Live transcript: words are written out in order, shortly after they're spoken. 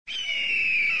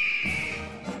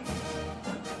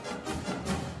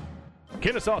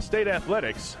Kennesaw State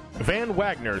Athletics, Van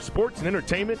Wagner Sports and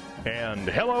Entertainment, and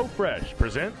HelloFresh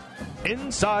present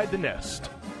Inside the Nest,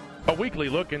 a weekly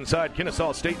look inside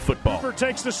Kennesaw State football. Cooper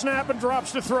takes the snap and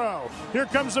drops the throw. Here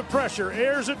comes the pressure.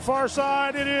 Airs it far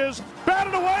side. It is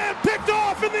batted away and picked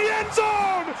off in the end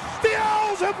zone. The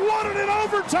Owls have won it in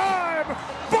overtime.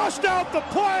 Bust out the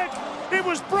plank. It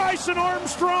was Bryson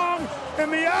Armstrong,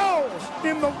 and the Owls,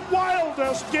 in the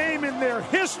wildest game in their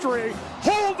history,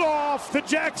 hold off the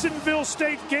Jacksonville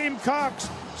State Gamecocks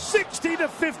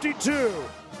 60-52.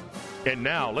 And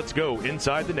now let's go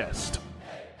inside the nest.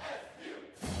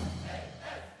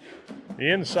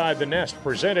 Inside the Nest,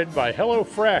 presented by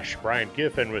HelloFresh. Brian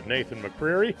Giffen with Nathan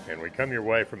McCreary, and we come your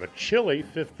way from a chilly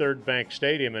Fifth Third Bank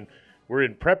Stadium, and we're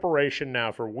in preparation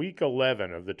now for Week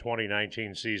 11 of the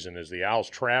 2019 season as the Owls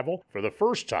travel for the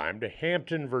first time to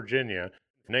Hampton, Virginia.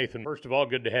 Nathan, first of all,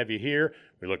 good to have you here.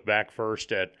 We look back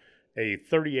first at a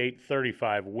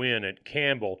 38-35 win at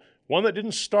Campbell, one that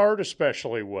didn't start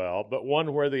especially well, but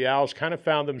one where the Owls kind of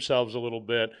found themselves a little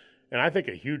bit. And I think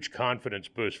a huge confidence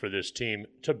boost for this team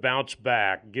to bounce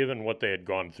back, given what they had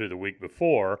gone through the week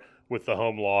before with the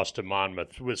home loss to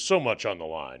Monmouth with so much on the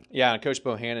line. Yeah, and Coach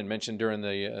Bohannon mentioned during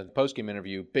the postgame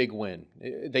interview, big win.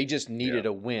 They just needed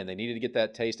a win. They needed to get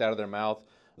that taste out of their mouth,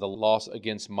 the loss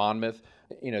against Monmouth.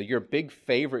 You know, you're a big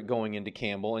favorite going into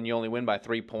Campbell, and you only win by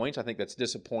 3 points. I think that's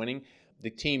disappointing. The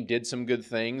team did some good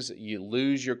things. You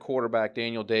lose your quarterback,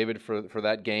 Daniel David, for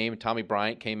that game. Tommy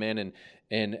Bryant came in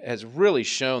and has really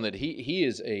shown that he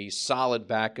is a solid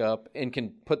backup and can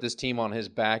put this team on his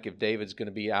back if David's going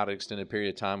to be out an extended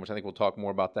period of time, which I think we'll talk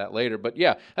more about that later. But,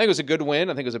 yeah, I think it was a good win.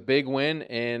 I think it was a big win.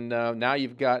 And now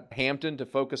you've got Hampton to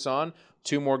focus on.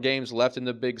 2 more games left in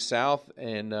the Big South.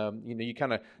 And, you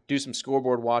kind of do some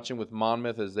scoreboard watching with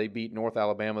Monmouth as they beat North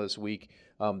Alabama this week.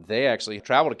 They actually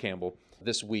travel to Campbell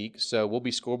this week, so we'll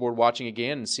be scoreboard watching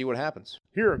again and see what happens.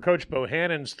 Here are Coach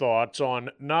Bohannon's thoughts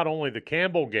on not only the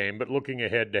Campbell game, but looking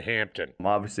ahead to Hampton.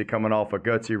 Obviously coming off a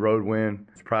gutsy road win,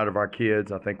 I was proud of our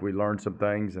kids. I think we learned some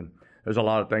things, and there's a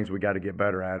lot of things we got to get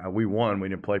better at. We won. We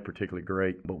didn't play particularly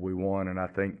great, but we won, and I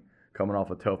think coming off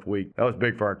a tough week, that was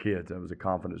big for our kids. That was a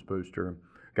confidence booster.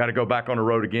 Got to go back on the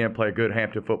road again, play a good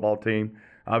Hampton football team.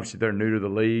 Obviously, they're new to the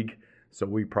league, so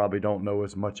we probably don't know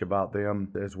as much about them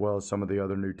as well as some of the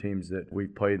other new teams that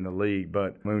we've played in the league.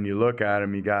 But when you look at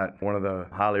them, you got one of the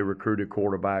highly recruited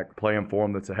quarterback playing for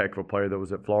them that's a heck of a player that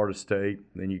was at Florida State.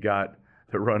 Then you got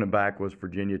the running back was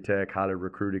Virginia Tech, highly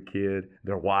recruited kid.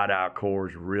 Their wideout core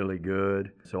is really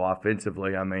good. So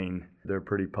offensively, I mean, they're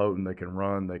pretty potent. They can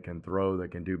run, they can throw, they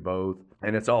can do both.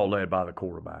 And it's all led by the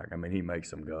quarterback. I mean, he makes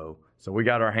them go. So we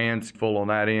got our hands full on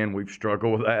that end. We've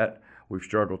struggled with that. We've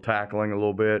struggled tackling a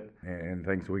little bit and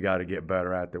things we got to get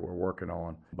better at that we're working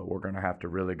on. But we're going to have to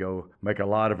really go make a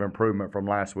lot of improvement from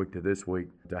last week to this week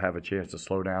to have a chance to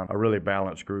slow down a really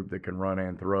balanced group that can run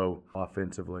and throw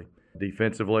offensively.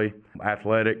 Defensively,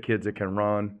 athletic kids that can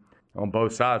run. On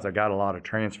both sides, I got a lot of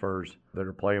transfers that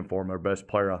are playing for them. Their best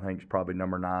player, I think, is probably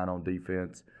number 9 on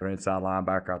defense. Their inside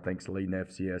linebacker, I think, is leading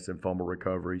FCS in fumble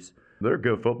recoveries. They're a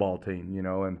good football team,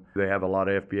 and they have a lot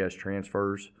of FBS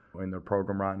transfers in their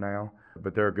program right now.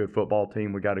 But they're a good football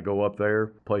team. We got to go up there, a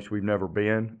place we've never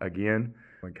been again,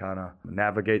 and kind of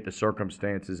navigate the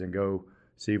circumstances and go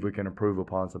see if we can improve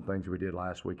upon some things we did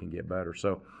last week and get better.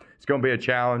 So it's going to be a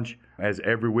challenge, as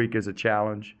every week is a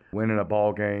challenge. Winning a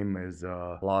ball game is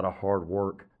a lot of hard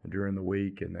work during the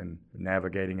week and then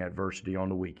navigating adversity on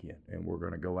the weekend. And we're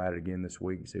going to go at it again this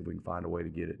week and see if we can find a way to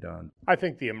get it done. I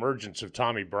think the emergence of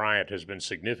Tommy Bryant has been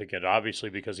significant, obviously,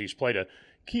 because he's played a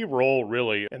key role,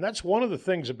 really. And that's one of the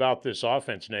things about this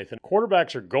offense, Nathan.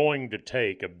 Quarterbacks are going to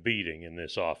take a beating in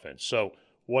this offense. So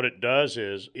what it does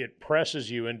is it presses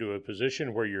you into a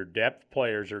position where your depth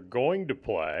players are going to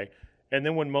play. And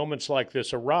then when moments like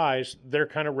this arise, they're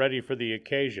kind of ready for the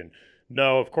occasion.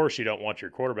 No, of course you don't want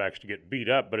your quarterbacks to get beat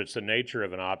up, but it's the nature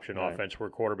of an option offense where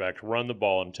quarterbacks run the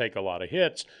ball and take a lot of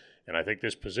hits. And I think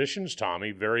this positions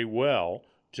Tommy very well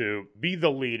to be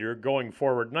the leader going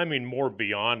forward. And I mean more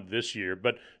beyond this year,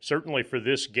 but certainly for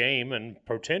this game and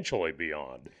potentially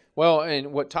beyond. Well,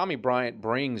 and what Tommy Bryant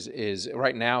brings is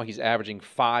right now he's averaging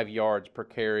 5 yards per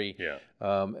carry,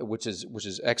 which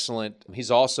is excellent.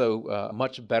 He's also a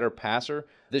much better passer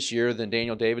this year than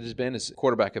Daniel David has been. His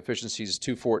quarterback efficiency is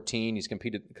 .214. He's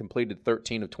completed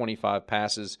 13 of 25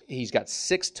 passes. He's got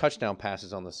 6 touchdown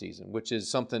passes on the season, which is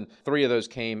something. 3 of those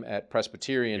came at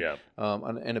Presbyterian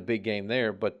in a big game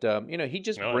there. But he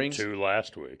just brings 2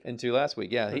 last week. And 2 last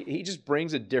week, yeah. He just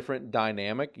brings a different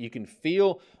dynamic. You can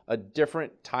feel a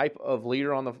different type of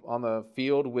leader on the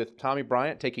field with Tommy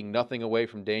Bryant, taking nothing away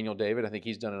from Daniel David. I think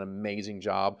he's done an amazing amazing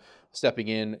job stepping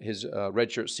in his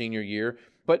redshirt senior year.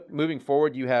 But moving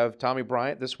forward, you have Tommy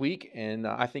Bryant this week, and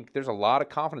I think there's a lot of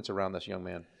confidence around this young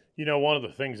man. You know, one of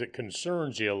the things that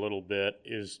concerns you a little bit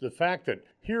is the fact that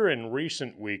here in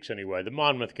recent weeks anyway, the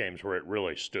Monmouth games where it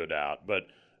really stood out. But,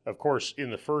 of course,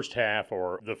 in the first half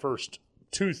or the first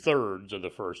two-thirds of the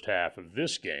first half of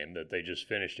this game that they just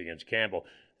finished against Campbell,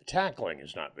 the tackling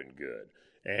has not been good.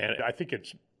 And I think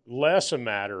it's less a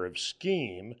matter of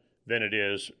scheme than it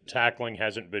is tackling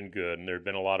hasn't been good, and there have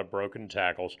been a lot of broken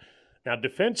tackles. Now,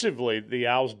 defensively, the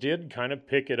Owls did kind of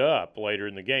pick it up later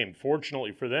in the game.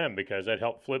 Fortunately for them, because that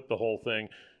helped flip the whole thing,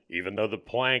 even though the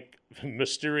plank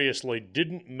mysteriously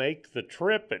didn't make the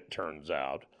trip, it turns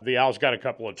out. The Owls got a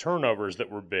couple of turnovers that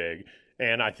were big,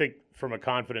 and I think from a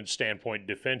confidence standpoint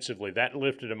defensively, that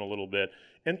lifted them a little bit.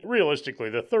 And realistically,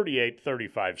 the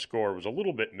 38-35 score was a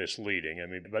little bit misleading. I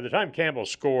mean, by the time Campbell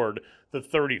scored the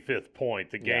 35th point,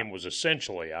 the game was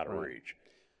essentially out of reach.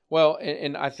 Well,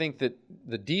 and I think that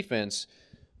the defense,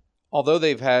 although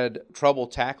they've had trouble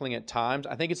tackling at times,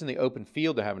 I think it's in the open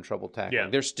field they're having trouble tackling. Yeah.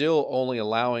 They're still only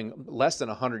allowing less than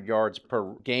 100 yards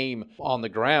per game on the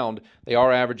ground. They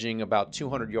are averaging about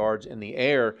 200 yards in the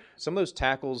air. Some of those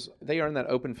tackles, they are in that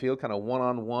open field kind of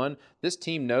one-on-one. This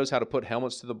team knows how to put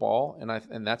helmets to the ball,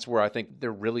 and that's where I think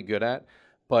they're really good at.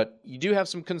 But you do have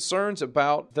some concerns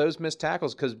about those missed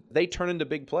tackles because they turn into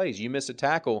big plays. You miss a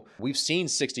tackle, we've seen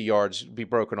 60 yards be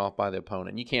broken off by the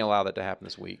opponent. You can't allow that to happen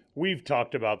this week. We've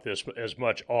talked about this as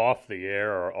much off the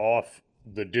air or off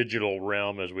the digital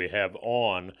realm as we have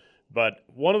on. But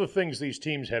one of the things these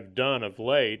teams have done of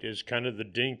late is kind of the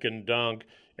dink and dunk.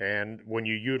 And when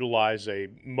you utilize a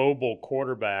mobile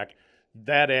quarterback,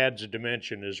 that adds a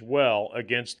dimension as well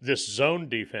against this zone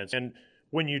defense. And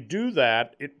when you do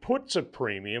that, it puts a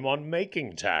premium on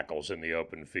making tackles in the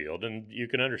open field, and you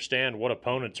can understand what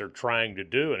opponents are trying to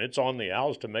do, and it's on the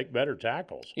Owls to make better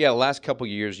tackles. Yeah, the last couple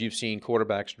of years, you've seen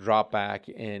quarterbacks drop back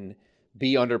and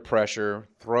be under pressure,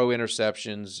 throw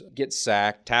interceptions, get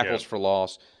sacked, tackles for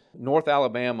loss. North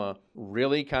Alabama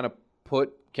really kind of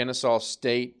put Kennesaw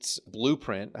State's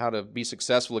blueprint, how to be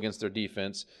successful against their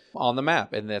defense, on the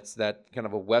map. And that's that kind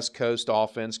of a West Coast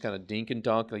offense, kind of dink and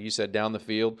dunk, like you said, down the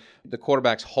field. The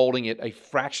quarterback's holding it a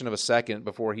fraction of a second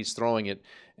before he's throwing it,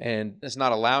 and it's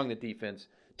not allowing the defense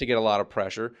to get a lot of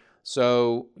pressure.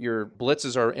 So your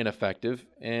blitzes are ineffective,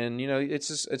 and you know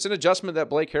it's an adjustment that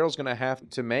Blake Harrell's going to have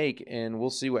to make, and we'll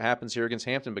see what happens here against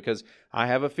Hampton because I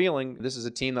have a feeling this is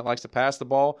a team that likes to pass the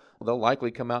ball. They'll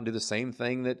likely come out and do the same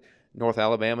thing that North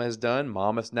Alabama has done,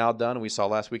 Monmouth's now done, and we saw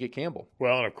last week at Campbell.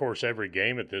 Well, and of course, every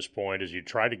game at this point is you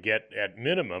try to get, at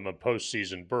minimum, a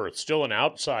postseason berth. Still an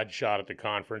outside shot at the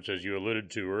conference, as you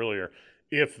alluded to earlier,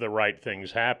 if the right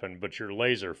things happen, but your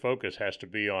laser focus has to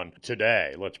be on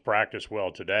today. Let's practice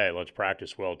well today. Let's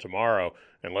practice well tomorrow,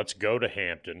 and let's go to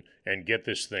Hampton and get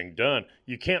this thing done.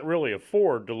 You can't really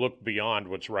afford to look beyond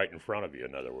what's right in front of you,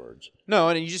 in other words. No,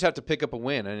 and you just have to pick up a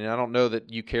win. And I don't know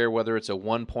that you care whether it's a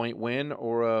 1-point win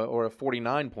or a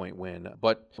 49-point win,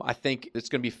 but I think it's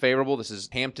going to be favorable. This is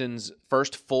Hampton's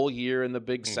first full year in the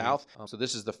Big South, so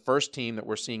this is the first team that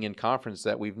we're seeing in conference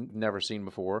that we've never seen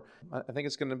before. I think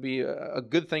it's going to be a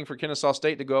good thing for Kennesaw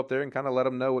State to go up there and kind of let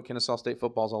them know what Kennesaw State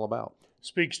football is all about.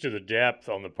 Speaks to the depth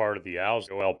on the part of the Owls.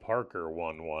 Joel Parker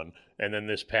won one. And then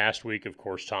this past week, of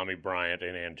course, Tommy Bryant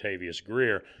and Antavius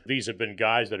Greer. These have been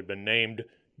guys that have been named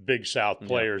Big South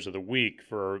Players of the Week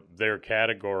for their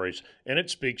categories, and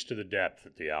it speaks to the depth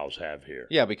that the Owls have here.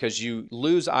 Yeah, because you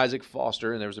lose Isaac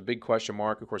Foster, and there was a big question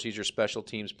mark. Of course, he's your special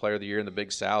teams player of the year in the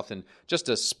Big South, and just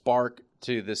a spark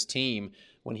to this team.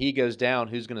 When he goes down,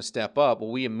 who's going to step up?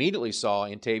 Well, we immediately saw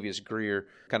Antavius Greer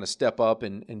kind of step up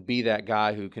and be that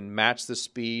guy who can match the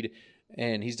speed,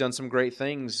 and he's done some great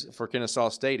things for Kennesaw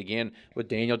State. Again, with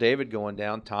Daniel David going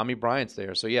down, Tommy Bryant's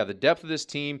there. So, yeah, the depth of this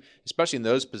team, especially in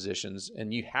those positions,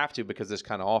 and you have to because of this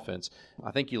kind of offense,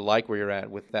 I think you like where you're at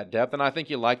with that depth, and I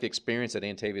think you like the experience that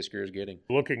Antavius Greer is getting.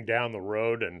 Looking down the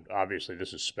road, and obviously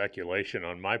this is speculation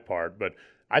on my part, but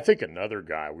I think another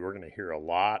guy we're going to hear a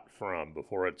lot from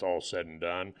before it's all said and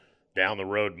done, down the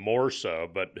road more so,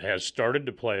 but has started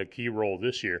to play a key role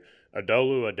this year,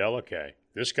 Adolu Adeleke.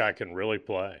 This guy can really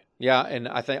play. Yeah, and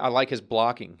I think I like his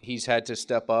blocking. He's had to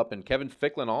step up, and Kevin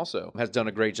Ficklin also has done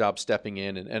a great job stepping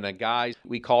in. And a guy,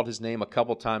 we called his name a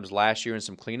couple times last year in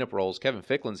some cleanup roles. Kevin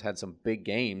Ficklin's had some big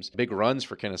games, big runs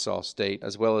for Kennesaw State,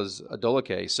 as well as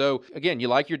Adolake. So, again, you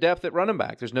like your depth at running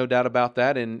back. There's no doubt about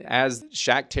that. And as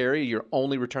Shaq Terry, your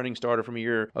only returning starter from a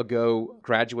year ago,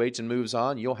 graduates and moves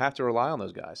on, you'll have to rely on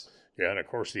those guys. Yeah, and of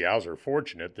course the Owls are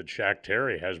fortunate that Shaq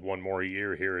Terry has one more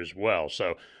year here as well.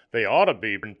 So they ought to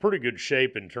be in pretty good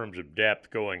shape in terms of depth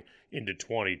going into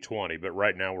 2020, but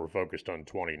right now we're focused on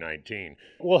 2019.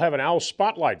 We'll have an Owl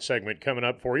Spotlight segment coming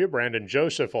up for you. Brandon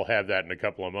Joseph will have that in a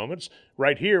couple of moments.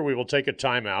 Right here, we will take a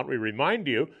timeout. We remind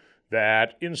you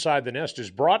that Inside the Nest is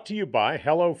brought to you by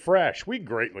HelloFresh. We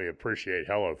greatly appreciate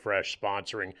HelloFresh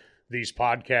sponsoring these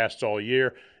podcasts all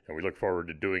year, and we look forward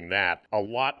to doing that a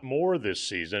lot more this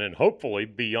season and hopefully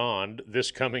beyond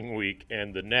this coming week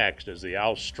and the next as the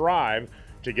Owls strive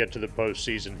to get to the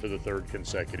postseason for the third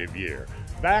consecutive year.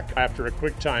 Back after a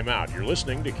quick timeout. You're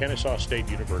listening to Kennesaw State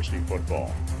University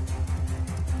football.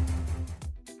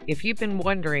 If you've been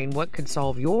wondering what could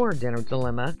solve your dinner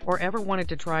dilemma or ever wanted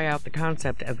to try out the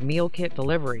concept of meal kit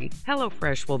delivery,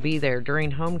 HelloFresh will be there during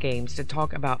home games to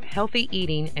talk about healthy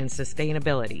eating and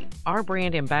sustainability. Our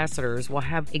brand ambassadors will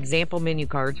have example menu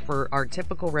cards for our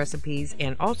typical recipes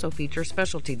and also feature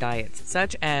specialty diets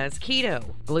such as keto,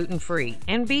 gluten-free,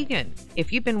 and vegan.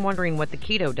 If you've been wondering what the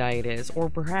keto diet is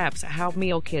or perhaps how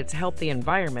meal kits help the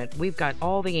environment, we've got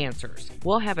all the answers.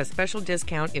 We'll have a special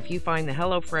discount if you find the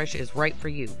HelloFresh is right for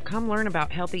you. Come learn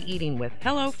about healthy eating with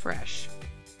HelloFresh.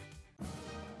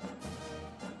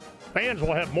 Fans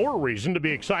will have more reason to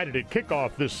be excited at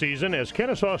kickoff this season as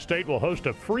Kennesaw State will host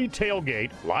a free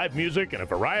tailgate, live music, and a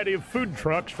variety of food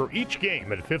trucks for each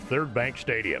game at Fifth Third Bank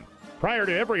Stadium. Prior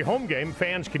to every home game,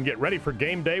 fans can get ready for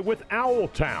game day with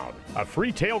Owltown, a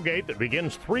free tailgate that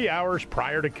begins 3 hours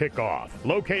prior to kickoff.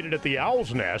 Located at the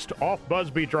Owl's Nest off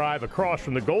Busby Drive across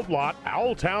from the Gold Lot,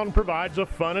 Owltown provides a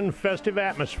fun and festive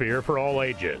atmosphere for all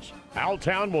ages.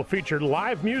 Owltown will feature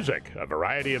live music, a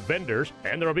variety of vendors,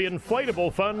 and there will be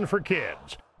inflatable fun for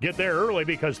kids. Get there early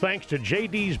because thanks to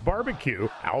JD's Barbecue,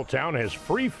 Owltown has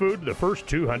free food to the first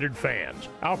 200 fans.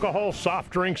 Alcohol,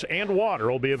 soft drinks, and water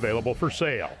will be available for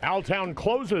sale. Owltown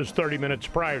closes 30 minutes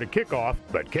prior to kickoff,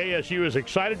 but KSU is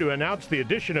excited to announce the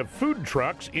addition of food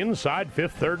trucks inside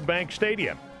Fifth Third Bank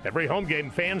Stadium. Every home game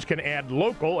fans can add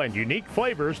local and unique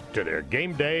flavors to their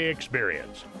game day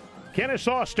experience.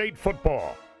 Kennesaw State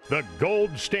football, the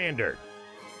gold standard.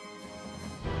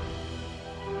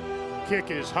 Kick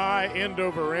is high, end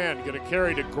over end. Going to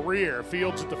carry to Greer.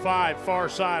 Fields at the 5, far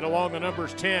side along the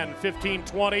numbers 10, 15,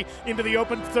 20, into the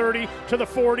open 30, to the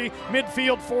 40,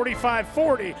 midfield 45,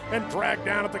 40, and dragged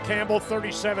down at the Campbell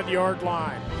 37-yard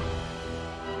line.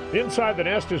 Inside the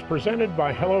Nest is presented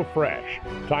by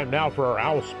HelloFresh. Time now for our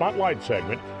Owl Spotlight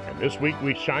segment, and this week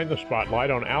we shine the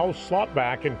spotlight on Owls slot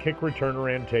back and kick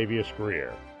returner Antavius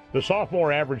Greer. The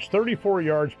sophomore averaged 34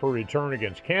 yards per return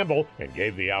against Campbell and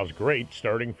gave the Owls great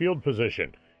starting field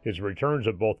position. His returns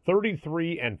of both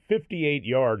 33 and 58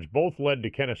 yards both led to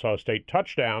Kennesaw State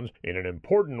touchdowns in an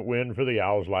important win for the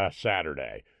Owls last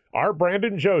Saturday. Our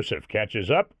Brandon Joseph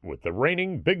catches up with the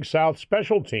reigning Big South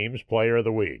Special Teams Player of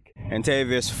the Week.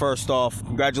 Antavius, first off,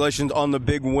 congratulations on the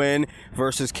big win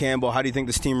versus Campbell. How do you think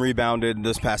this team rebounded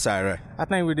this past Saturday? I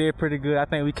think we did pretty good. I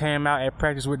think we came out at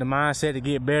practice with the mindset to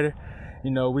get better. You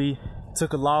know, we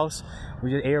took a loss.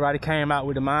 Everybody came out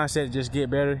with the mindset to just get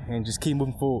better and just keep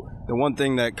moving forward. The one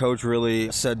thing that Coach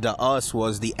really said to us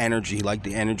was the energy, like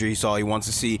the energy he saw. He wants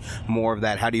to see more of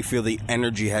that. How do you feel the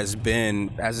energy has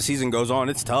been as the season goes on?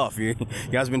 It's tough. You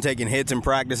guys have been taking hits in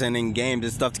practice and in games.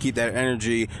 It's tough to keep that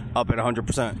energy up at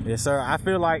 100%. Yes, sir. I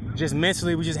feel like just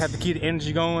mentally we just have to keep the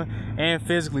energy going, and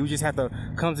physically we just have to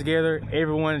come together,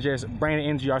 everyone, and just bring the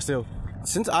energy ourselves.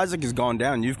 Since Isaac has gone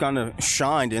down, you've kind of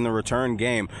shined in the return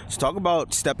game. So talk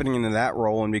about stepping into that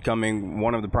role and becoming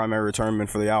one of the primary return men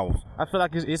for the Owls. I feel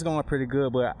like it's going pretty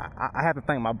good, but I have to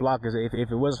thank my blockers.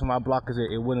 If it wasn't for my blockers,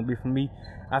 it wouldn't be for me.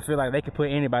 I feel like they could put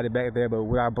anybody back there, but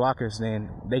with our blockers, then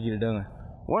they get it done.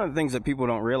 One of the things that people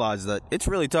don't realize is that it's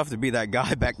really tough to be that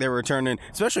guy back there returning,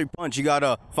 especially punch. You got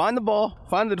to find the ball,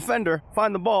 find the defender,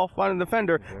 find the ball, find the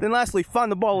defender, then lastly,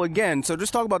 find the ball again. So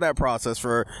just talk about that process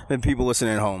for the people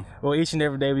listening at home. Well, each and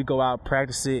every day we go out,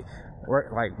 practice it,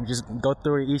 work, like just go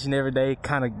through it each and every day,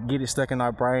 kind of get it stuck in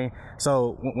our brain.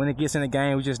 So when it gets in the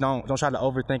game, we just don't try to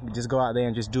overthink it. Just go out there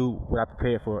and just do what I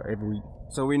prepared for every week.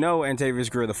 So we know Antavius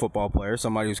Greer, the football player,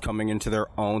 somebody who's coming into their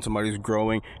own, somebody who's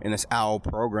growing in this Owl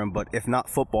program. But if not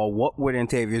football, what would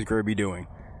Antavius Greer be doing?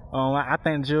 I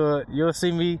think you'll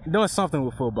see me doing something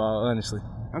with football, honestly.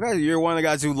 Okay, you're one of the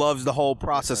guys who loves the whole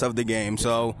process of the game,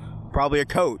 so probably a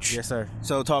coach. Yes, sir.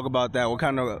 So talk about that. What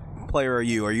kind of player are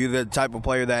you? Are you the type of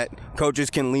player that coaches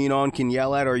can lean on, can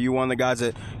yell at, or are you one of the guys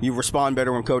that you respond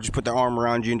better when coaches put their arm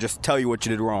around you and just tell you what you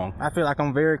did wrong? I feel like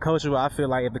I'm very coachable. I feel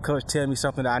like if the coach tells me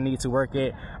something that I need to work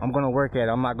at, I'm going to work at it.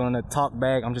 I'm not going to talk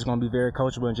back. I'm just going to be very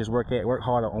coachable and just work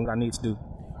harder on what I need to do.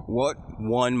 What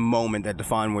one moment that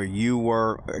defined where you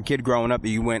were a kid growing up that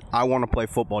you went, I want to play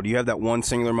football? Do you have that one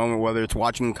singular moment, whether it's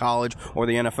watching college or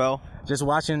the NFL? Just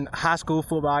watching high school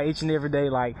football each and every day.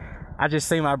 Like, I just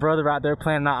see my brother out there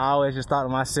playing, and I always just thought to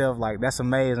myself, like, that's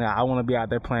amazing. I want to be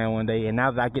out there playing one day. And now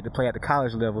that I get to play at the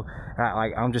college level,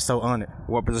 I'm just so honored.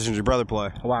 What position does your brother play?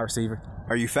 Wide receiver.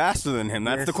 Are you faster than him?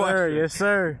 That's yes, the question. Sir. Yes,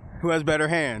 sir. Who has better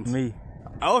hands? Me.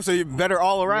 Oh, so you're better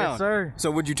all around. Yes, sir.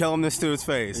 So would you tell him this to his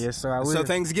face? Yes, sir, I will. So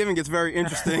Thanksgiving gets very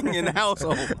interesting in the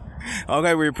household.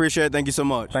 Okay, we appreciate it. Thank you so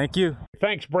much. Thank you.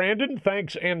 Thanks, Brandon.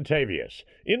 Thanks, Antavius.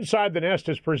 Inside the Nest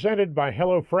is presented by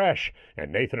HelloFresh,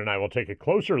 and Nathan and I will take a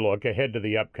closer look ahead to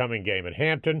the upcoming game at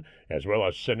Hampton, as well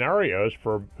as scenarios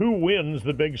for who wins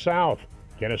the Big South.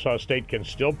 Kennesaw State can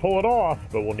still pull it off,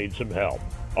 but we'll need some help.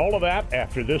 All of that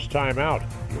after this timeout.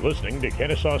 You're listening to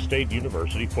Kennesaw State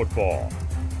University football.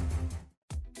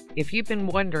 If you've been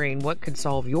wondering what could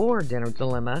solve your dinner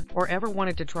dilemma or ever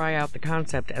wanted to try out the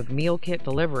concept of meal kit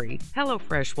delivery,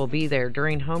 HelloFresh will be there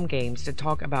during home games to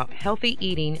talk about healthy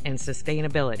eating and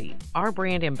sustainability. Our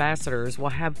brand ambassadors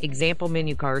will have example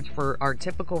menu cards for our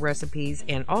typical recipes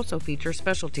and also feature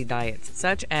specialty diets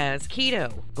such as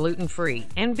keto, gluten-free,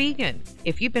 and vegan.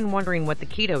 If you've been wondering what the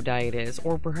keto diet is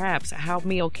or perhaps how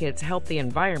meal kits help the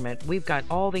environment, we've got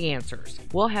all the answers.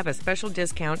 We'll have a special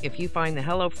discount if you find the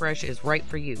HelloFresh is right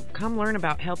for you. Come learn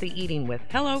about healthy eating with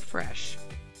HelloFresh.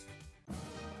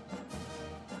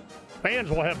 Fans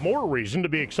will have more reason to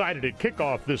be excited at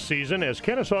kickoff this season as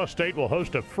Kennesaw State will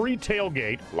host a free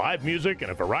tailgate, live music, and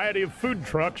a variety of food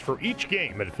trucks for each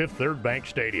game at Fifth Third Bank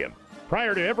Stadium.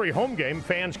 Prior to every home game,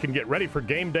 fans can get ready for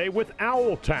game day with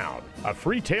Owltown, a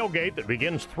free tailgate that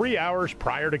begins 3 hours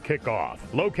prior to kickoff.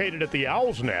 Located at the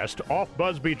Owl's Nest off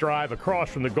Busby Drive across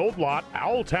from the Gold Lot,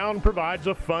 Owltown provides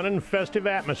a fun and festive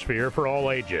atmosphere for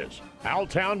all ages.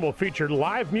 Owltown will feature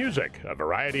live music, a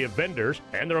variety of vendors,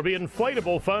 and there will be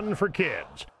inflatable fun for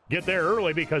kids. Get there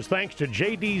early because thanks to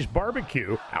JD's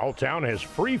Barbecue, Owltown has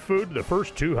free food to the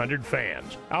first 200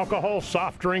 fans. Alcohol,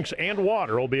 soft drinks, and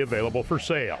water will be available for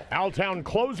sale. Owltown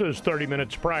closes 30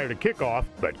 minutes prior to kickoff,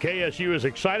 but KSU is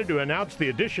excited to announce the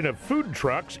addition of food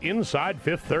trucks inside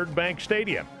Fifth Third Bank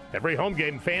Stadium. Every home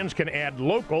game fans can add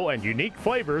local and unique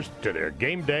flavors to their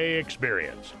game day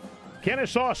experience.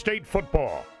 Kennesaw State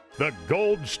football, the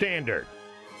gold standard.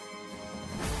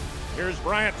 Here's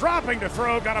Bryant dropping to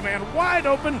throw, got a man wide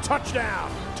open, touchdown.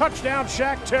 Touchdown,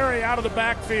 Shaq Terry out of the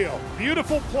backfield.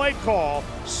 Beautiful play call,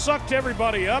 sucked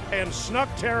everybody up and snuck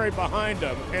Terry behind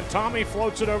him, and Tommy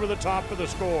floats it over the top for the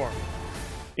score.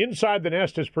 Inside the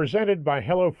Nest is presented by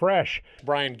HelloFresh.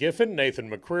 Brian Giffen, Nathan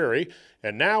McCreary,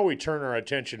 and now we turn our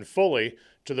attention fully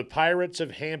to the Pirates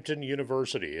of Hampton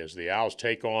University as the Owls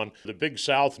take on the Big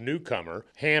South newcomer,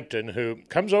 Hampton, who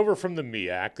comes over from the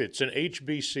MEAC. It's an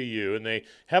HBCU, and they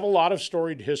have a lot of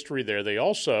storied history there. They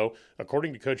also,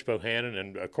 according to Coach Bohannon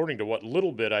and according to what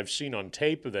little bit I've seen on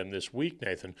tape of them this week,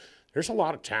 Nathan, there's a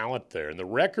lot of talent there. And the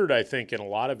record, I think, in a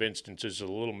lot of instances is a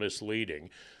little misleading.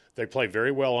 They play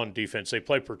very well on defense. They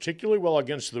play particularly well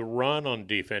against the run on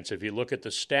defense if you look at the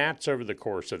stats over the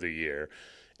course of the year.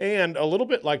 And a little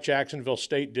bit like Jacksonville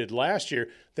State did last year,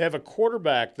 they have a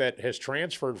quarterback that has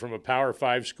transferred from a Power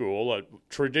 5 school, a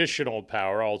traditional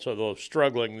power, also though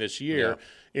struggling this year,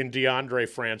 in DeAndre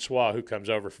Francois, who comes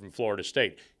over from Florida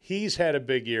State. He's had a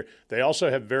big year. They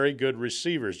also have very good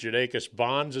receivers. Jadakius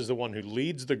Bonds is the one who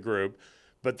leads the group.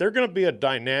 But they're going to be a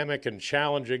dynamic and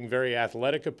challenging, very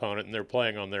athletic opponent, and they're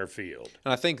playing on their field.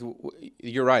 And I think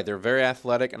you're right. They're very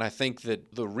athletic, and I think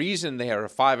that the reason they are a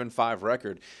 5-5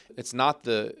 record, it's not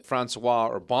the Francois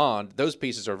or Bond. Those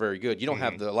pieces are very good. You don't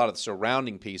have a lot of the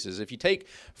surrounding pieces. If you take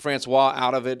Francois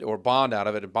out of it or Bond out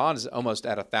of it, and Bond is almost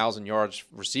at 1,000 yards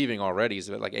receiving already. He's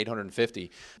at like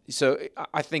 850. So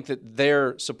I think that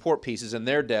their support pieces and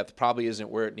their depth probably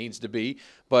isn't where it needs to be.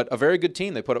 But a very good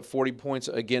team. They put up 40 points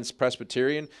against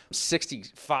Presbyterian,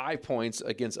 65 points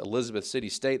against Elizabeth City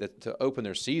State to open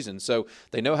their season. So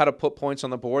they know how to put points on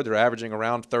the board. They're averaging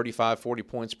around 35, 40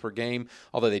 points per game,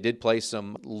 although they did play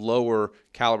some lower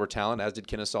caliber talent, as did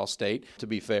Kennesaw State, to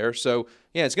be fair. So,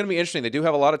 yeah, it's going to be interesting. They do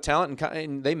have a lot of talent,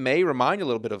 and they may remind you a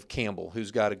little bit of Campbell,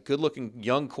 who's got a good-looking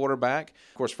young quarterback.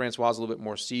 Of course, Francois is a little bit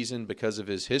more seasoned because of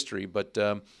his history, but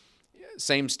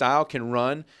same style, can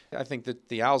run. I think that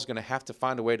the Owls are going to have to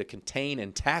find a way to contain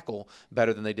and tackle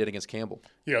better than they did against Campbell.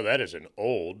 You know, that is an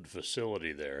old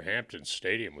facility there. Hampton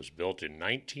Stadium was built in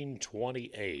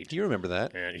 1928. Do you remember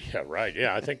that? And yeah, right.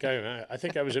 Yeah, I think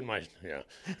I was in my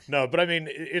No, but I mean,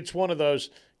 it's one of those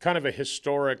kind of a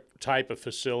historic type of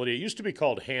facility. It used to be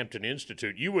called Hampton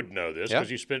Institute. You would know this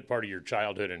because you spent part of your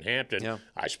childhood in Hampton. Yeah.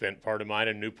 I spent part of mine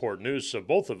in Newport News, so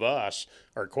both of us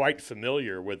are quite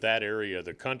familiar with that area of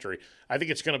the country. I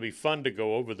think it's going to be fun to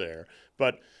go over there.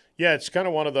 But Yeah, it's kind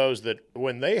of one of those that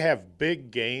when they have big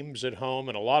games at home,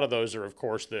 and a lot of those are, of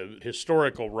course, the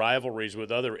historical rivalries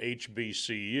with other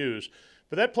HBCUs,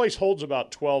 but that place holds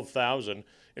about 12,000,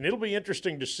 and it'll be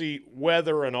interesting to see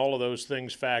weather and all of those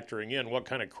things factoring in, what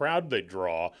kind of crowd they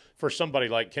draw for somebody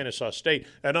like Kennesaw State,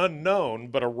 an unknown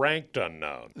but a ranked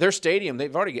unknown. Their stadium,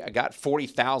 they've already got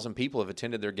 40,000 people have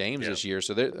attended their games this year,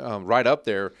 so they're right up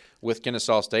there with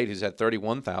Kennesaw State, who's had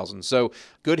 31,000. So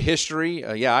good history.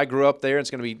 I grew up there.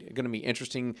 It's going to be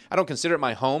interesting. I don't consider it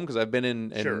my home because I've been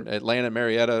in Atlanta,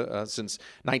 Marietta since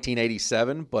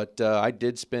 1987, but I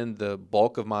did spend the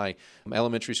bulk of my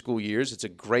elementary school years. It's a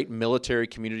great military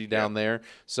community down there.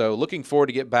 So looking forward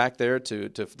to get back there to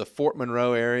the Fort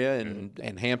Monroe area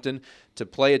and Hampton to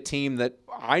play a team that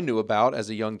I knew about as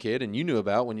a young kid and you knew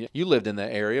about when you lived in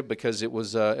that area, because it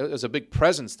was a big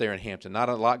presence there in Hampton. Not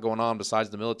a lot going on besides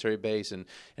the military base and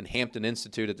Hampton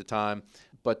Institute at the time.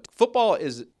 But football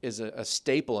is a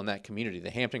staple in that community. The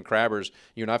Hampton Crabbers,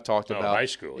 you and I've talked about. High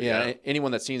school, yeah.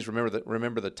 Anyone that seems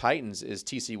remember the Titans is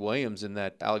T.C. Williams in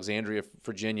that Alexandria,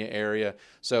 Virginia area.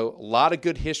 So a lot of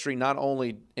good history, not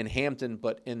only in Hampton,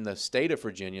 but in the state of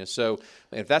Virginia. So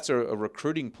if that's a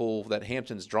recruiting pool that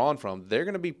Hampton's drawn from, they're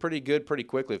going to be pretty good pretty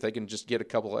quickly if they can just get a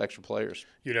couple of extra players.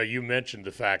 You mentioned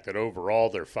the fact that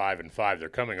overall they're 5-5. They're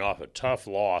coming off a tough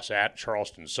loss at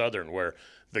Charleston Southern where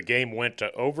the game went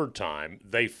to overtime.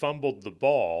 They fumbled the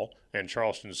ball, and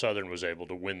Charleston Southern was able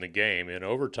to win the game in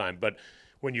overtime. But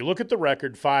when you look at the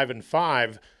record,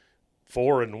 5-5,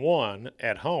 4-1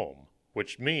 at home,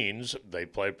 which means they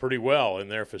play pretty well in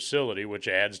their facility, which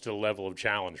adds to the level of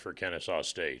challenge for Kennesaw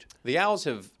State. The Owls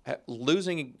have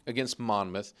losing against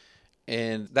Monmouth,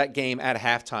 and that game at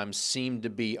halftime seemed to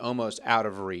be almost out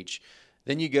of reach.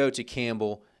 Then you go to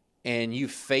Campbell, and you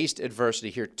faced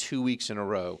adversity here 2 weeks in a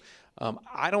row.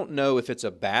 I don't know if it's a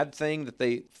bad thing that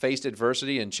they faced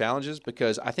adversity and challenges,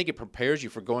 because I think it prepares you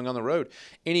for going on the road.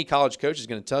 Any college coach is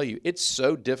going to tell you it's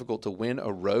so difficult to win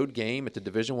a road game at the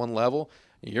Division I level.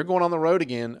 You're going on the road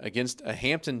again against a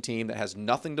Hampton team that has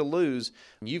nothing to lose.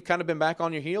 You've kind of been back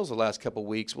on your heels the last couple of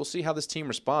weeks. We'll see how this team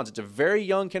responds. It's a very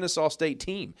young Kennesaw State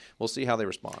team. We'll see how they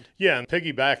respond. Yeah, and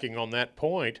piggybacking on that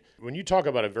point, when you talk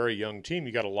about a very young team,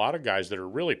 you got a lot of guys that are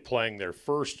really playing their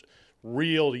first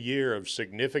real year of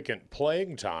significant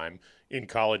playing time in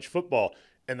college football.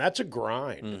 And that's a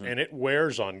grind, and it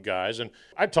wears on guys. And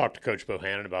I talked to Coach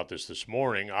Bohannon about this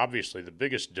morning. Obviously, the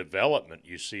biggest development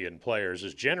you see in players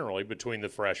is generally between the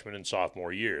freshman and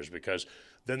sophomore years, because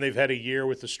then they've had a year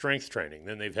with the strength training.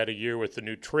 Then they've had a year with the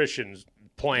nutrition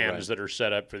plans that are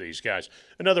set up for these guys.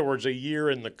 In other words, a year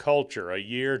in the culture, a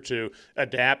year to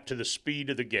adapt to the speed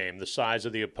of the game, the size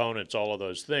of the opponents, all of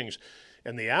those things.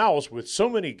 And the Owls, with so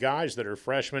many guys that are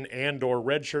freshmen and or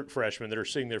redshirt freshmen that are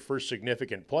seeing their first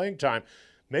significant playing time,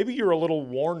 maybe you're a little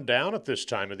worn down at this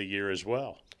time of the year as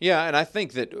well. Yeah, and I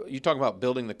think that you talk about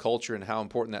building the culture and how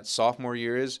important that sophomore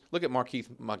year is. Look at Markeith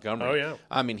Montgomery. Oh, yeah.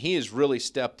 I mean, he has really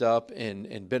stepped up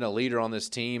and been a leader on this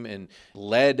team and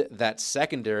led that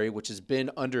secondary, which has been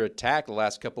under attack the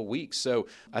last couple of weeks. So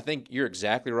I think you're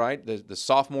exactly right. The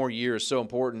sophomore year is so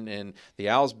important, and the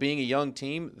Owls being a young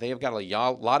team, they have got a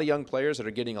lot of young players that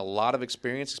are getting a lot of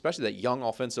experience, especially that young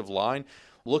offensive line.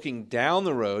 Looking down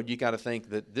the road, you got to think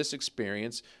that this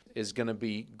experience is going to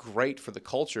be great for the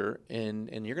culture, and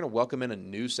you're going to welcome in a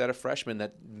new set of freshmen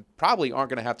that probably aren't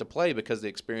going to have to play because of the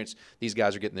experience these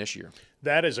guys are getting this year.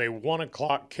 That is a 1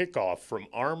 o'clock kickoff from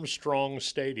Armstrong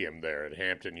Stadium there at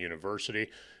Hampton University,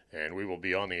 and we will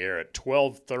be on the air at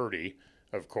 12:30,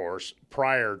 of course,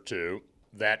 prior to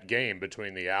that game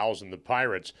between the Owls and the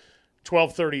Pirates.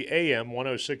 12:30 a.m.,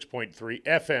 106.3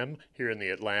 FM here in the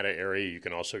Atlanta area. You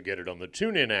can also get it on the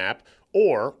TuneIn app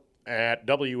or at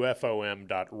wfom.radio.net.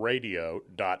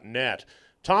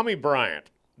 Tommy Bryant,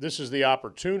 this is the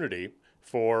opportunity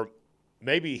for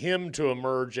maybe him to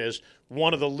emerge as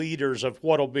one of the leaders of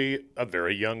what will be a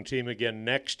very young team again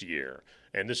next year.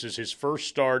 And this is his first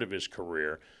start of his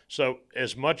career. So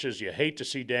as much as you hate to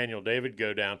see Daniel David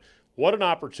go down, what an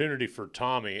opportunity for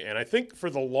Tommy. And I think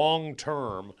for the long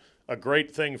term, a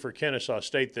great thing for Kennesaw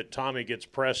State that Tommy gets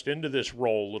pressed into this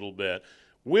role a little bit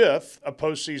with a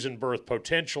postseason berth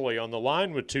potentially on the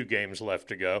line with 2 games left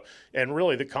to go, and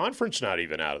really the conference not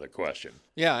even out of the question.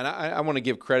 Yeah, and I want to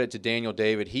give credit to Daniel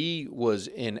David. He was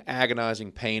in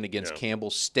agonizing pain against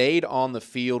Campbell, stayed on the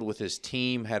field with his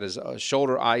team, had his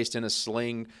shoulder iced in a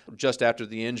sling just after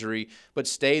the injury, but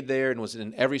stayed there and was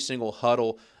in every single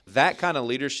huddle. That kind of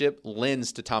leadership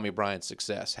lends to Tommy Bryant's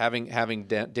success. Having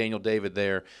Daniel David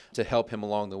there to help him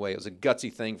along the way, it was a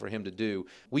gutsy thing for him to do.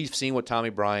 We've seen what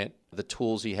Tommy Bryant, the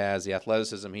tools he has, the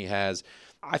athleticism he has.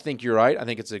 I think you're right. I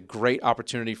think it's a great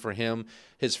opportunity for him.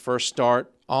 His first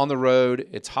start on the road,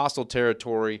 it's hostile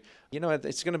territory.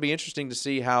 It's going to be interesting to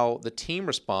see how the team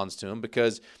responds to him,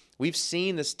 because we've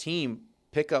seen this team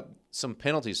pick up some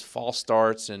penalties, false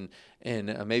starts, and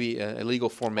maybe illegal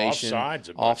formation.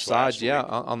 Offsides, yeah,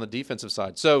 on the defensive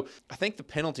side. So I think the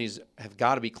penalties have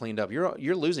got to be cleaned up.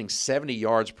 You're losing 70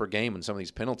 yards per game in some of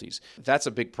these penalties. That's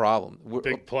a big problem.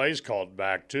 Big plays called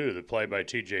back, too. The play by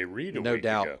T.J. Reed a week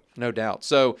ago. No doubt.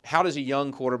 So how does a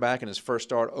young quarterback in his first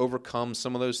start overcome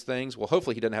some of those things? Well,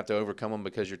 hopefully he doesn't have to overcome them,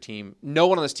 because your team, no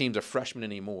one on this team's a freshman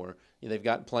anymore. They've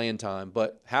got playing time.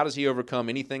 But how does he overcome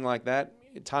anything like that?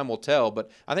 Time will tell, but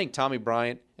I think Tommy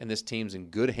Bryant and this team's in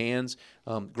good hands.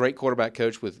 Great quarterback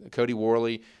coach with Cody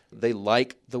Worley. They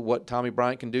like what Tommy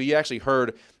Bryant can do. You actually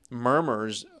heard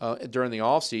murmurs during the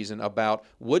offseason about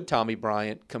would Tommy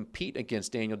Bryant compete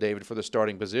against Daniel David for the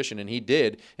starting position, and he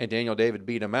did, and Daniel David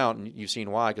beat him out, and you've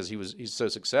seen why, because he's so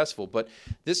successful. But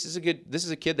this is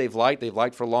a kid they've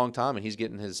liked for a long time, and he's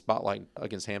getting his spotlight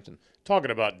against Hampton.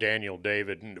 Talking about Daniel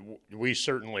David, and we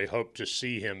certainly hope to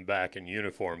see him back in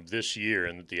uniform this year,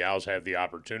 and that the Owls have the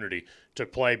opportunity to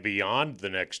play beyond the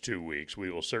next 2 weeks. We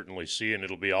will certainly see, and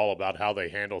it'll be all about how they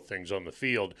handle things on the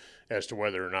field as to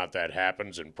whether or not that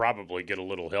happens, and probably get a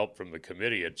little help from the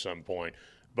committee at some point.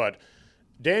 But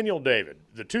Daniel David,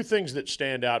 the two things that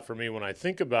stand out for me when I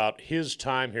think about his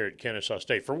time here at Kennesaw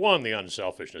State, for one, the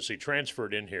unselfishness. He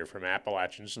transferred in here from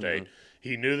Appalachian State. Mm-hmm.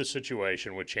 He knew the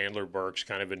situation with Chandler Burks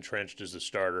kind of entrenched as the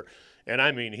starter. And,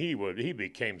 I mean, he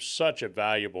became such a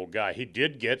valuable guy. He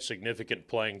did get significant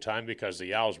playing time because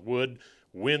the Owls would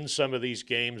win some of these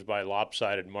games by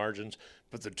lopsided margins.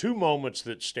 But the two moments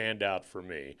that stand out for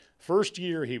me, first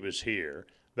year he was here,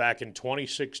 back in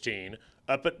 2016,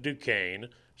 up at Duquesne.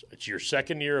 It's your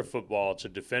second year of football. It's a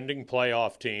defending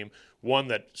playoff team, one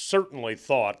that certainly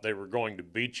thought they were going to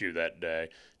beat you that day.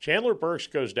 Chandler Burks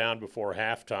goes down before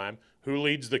halftime. Who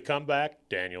leads the comeback?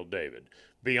 Daniel David.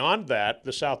 Beyond that,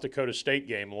 the South Dakota State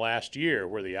game last year,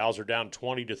 where the Owls are down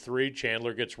 20-3,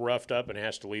 Chandler gets roughed up and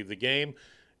has to leave the game.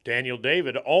 Daniel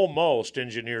David almost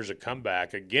engineers a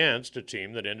comeback against a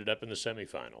team that ended up in the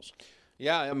semifinals.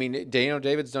 Yeah, I mean, Daniel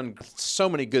David's done so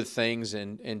many good things,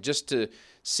 and just to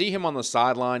see him on the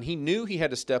sideline, he knew he had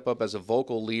to step up as a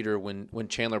vocal leader when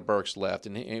Chandler Burks left.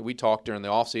 And we talked during the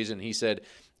offseason, he said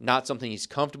not something he's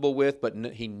comfortable with, but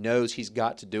he knows he's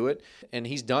got to do it, and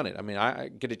he's done it. I mean, I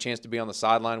get a chance to be on the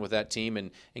sideline with that team and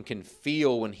can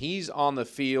feel when he's on the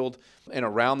field and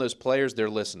around those players, they're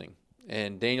listening.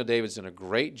 And Daniel David's done a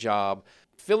great job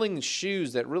filling the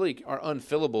shoes that really are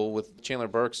unfillable with Chandler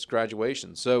Burks'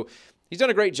 graduation. So he's done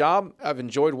a great job. I've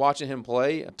enjoyed watching him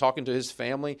play, talking to his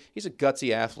family. He's a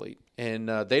gutsy athlete, and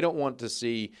they don't want to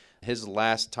see his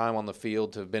last time on the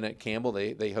field to have been at Campbell.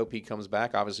 They hope he comes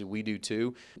back. Obviously, we do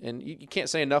too. And you can't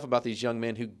say enough about these young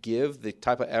men who give the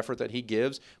type of effort that he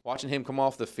gives. Watching him come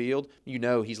off the field, you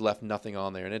know he's left nothing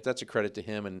on there. And that's a credit to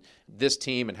him and this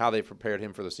team and how they've prepared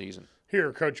him for the season. Here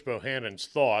are Coach Bohannon's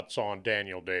thoughts on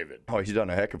Daniel David. Oh, he's done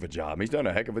a heck of a job. He's done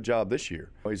a heck of a job this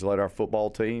year. He's led our football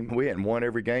team. We hadn't won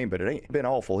every game, but it ain't been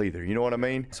awful either. You know what I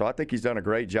mean? So I think he's done a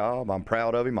great job. I'm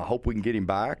proud of him. I hope we can get him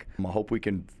back. I hope we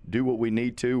can do what we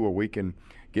need to, or we can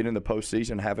get in the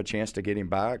postseason, have a chance to get him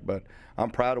back. But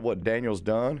I'm proud of what Daniel's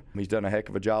done. He's done a heck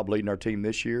of a job leading our team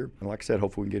this year. And like I said,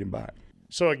 hopefully we can get him back.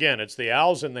 So, again, it's the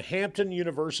Owls and the Hampton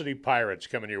University Pirates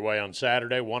coming your way on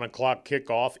Saturday, 1 o'clock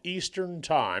kickoff Eastern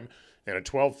Time, and a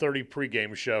 12:30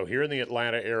 pregame show here in the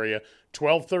Atlanta area,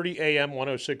 12:30 a.m.,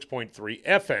 106.3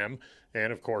 FM,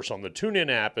 and, of course, on the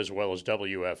TuneIn app as well as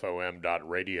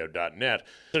WFOM.radio.net.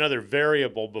 Another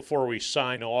variable before we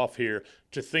sign off here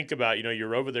to think about,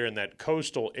 you're over there in that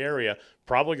coastal area,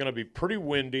 probably going to be pretty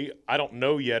windy. I don't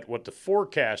know yet what the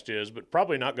forecast is, but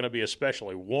probably not going to be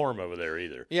especially warm over there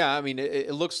either. Yeah, I mean,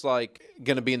 it looks like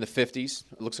going to be in the 50s.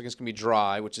 It looks like it's going to be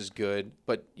dry, which is good.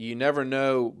 But you never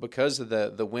know, because of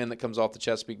the wind that comes off the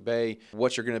Chesapeake Bay,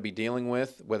 what you're going to be dealing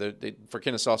with. For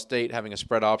Kennesaw State, having a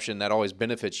spread option, that always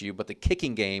benefits you. But the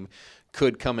kicking game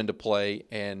could come into play,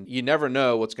 and you never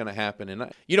know what's going to happen.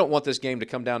 And you don't want this game to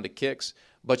come down to kicks,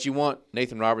 but you want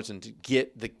Nathan Robertson to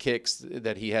get the kicks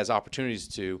that he has opportunities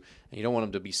to, and you don't want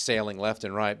him to be sailing left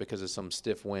and right because of some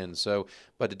stiff wind. So,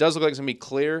 but it does look like it's going to be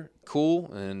clear,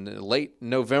 cool, and late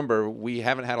November, we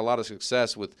haven't had a lot of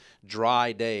success with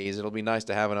dry days. It'll be nice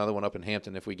to have another one up in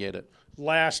Hampton if we get it.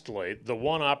 Lastly, the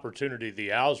one opportunity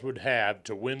the Owls would have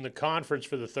to win the conference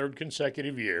for the third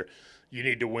consecutive year, you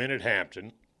need to win at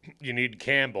Hampton. you need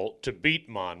Campbell to beat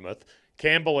Monmouth.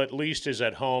 Campbell at least is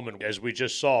at home, and as we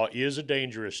just saw, is a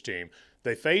dangerous team.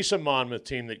 They face a Monmouth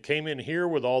team that came in here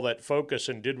with all that focus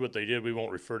and did what they did. We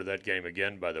won't refer to that game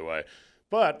again, by the way.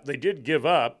 But they did give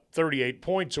up 38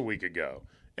 points a week ago.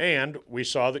 And we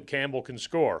saw that Campbell can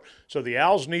score. So the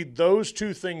Owls need those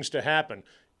two things to happen.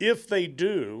 If they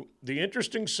do, the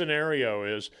interesting scenario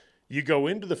is you go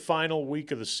into the final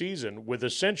week of the season with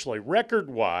essentially,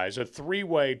 record-wise, a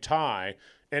three-way tie,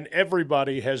 and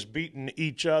everybody has beaten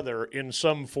each other in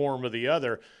some form or the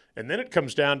other. And then it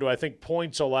comes down to, I think,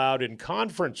 points allowed in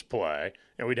conference play,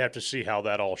 and we'd have to see how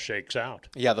that all shakes out.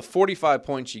 Yeah, the 45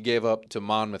 points you gave up to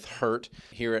Monmouth hurt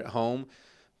here at home.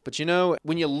 But,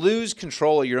 when you lose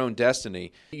control of your own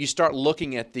destiny, you start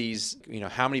looking at these,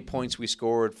 how many points we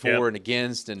scored for and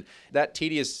against, and that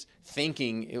tedious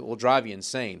thinking, it will drive you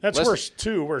insane. That's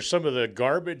where some of the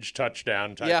garbage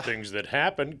touchdown type things that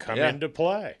happen come into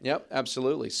play. Yep,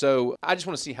 absolutely. So I just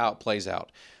want to see how it plays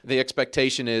out. The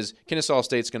expectation is Kennesaw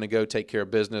State's going to go take care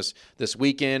of business this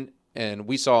weekend, and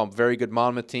we saw a very good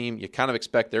Monmouth team. You kind of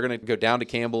expect they're going to go down to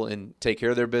Campbell and take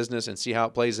care of their business and see how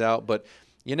it plays out, but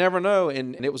you never know,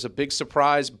 and it was a big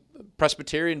surprise,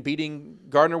 Presbyterian beating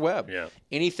Gardner-Webb. Yeah.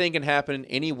 Anything can happen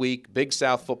any week, Big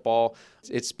South football.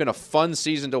 It's been a fun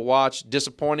season to watch,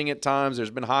 disappointing at times. There's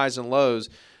been highs and lows.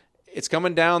 It's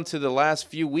coming down to the last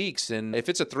few weeks, and if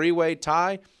it's a three-way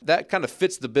tie, that kind of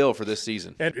fits the bill for this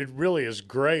season. And it really is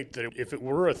great that if it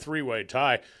were a three-way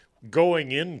tie,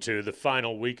 going into the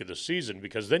final week of the season,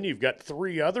 because then you've got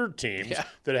three other teams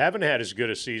that haven't had as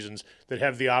good a seasons that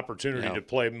have the opportunity to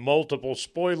play multiple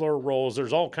spoiler roles.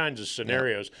 There's all kinds of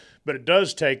scenarios, but it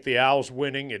does take the Owls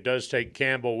winning. It does take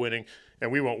Campbell winning,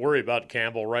 and we won't worry about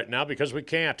Campbell right now because we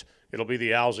can't. It'll be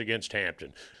the Owls against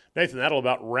Hampton. Nathan, that'll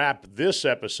about wrap this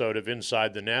episode of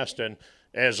Inside the Nest, and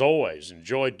as always,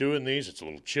 enjoy doing these. It's a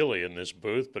little chilly in this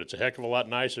booth, but it's a heck of a lot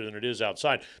nicer than it is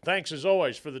outside. Thanks, as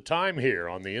always, for the time here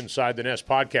on the Inside the Nest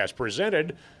podcast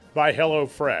presented by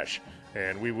HelloFresh.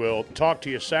 And we will talk to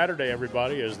you Saturday,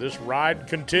 everybody, as this ride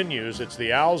continues. It's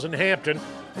the Owls in Hampton.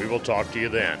 We will talk to you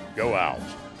then. Go Owls.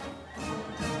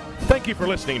 Thank you for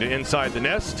listening to Inside the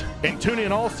Nest, and tune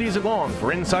in all season long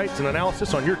for insights and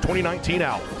analysis on your 2019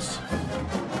 Owls.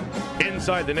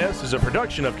 Inside the Nest is a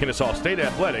production of Kennesaw State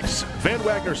Athletics, Van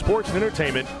Wagner Sports and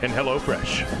Entertainment, and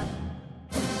HelloFresh.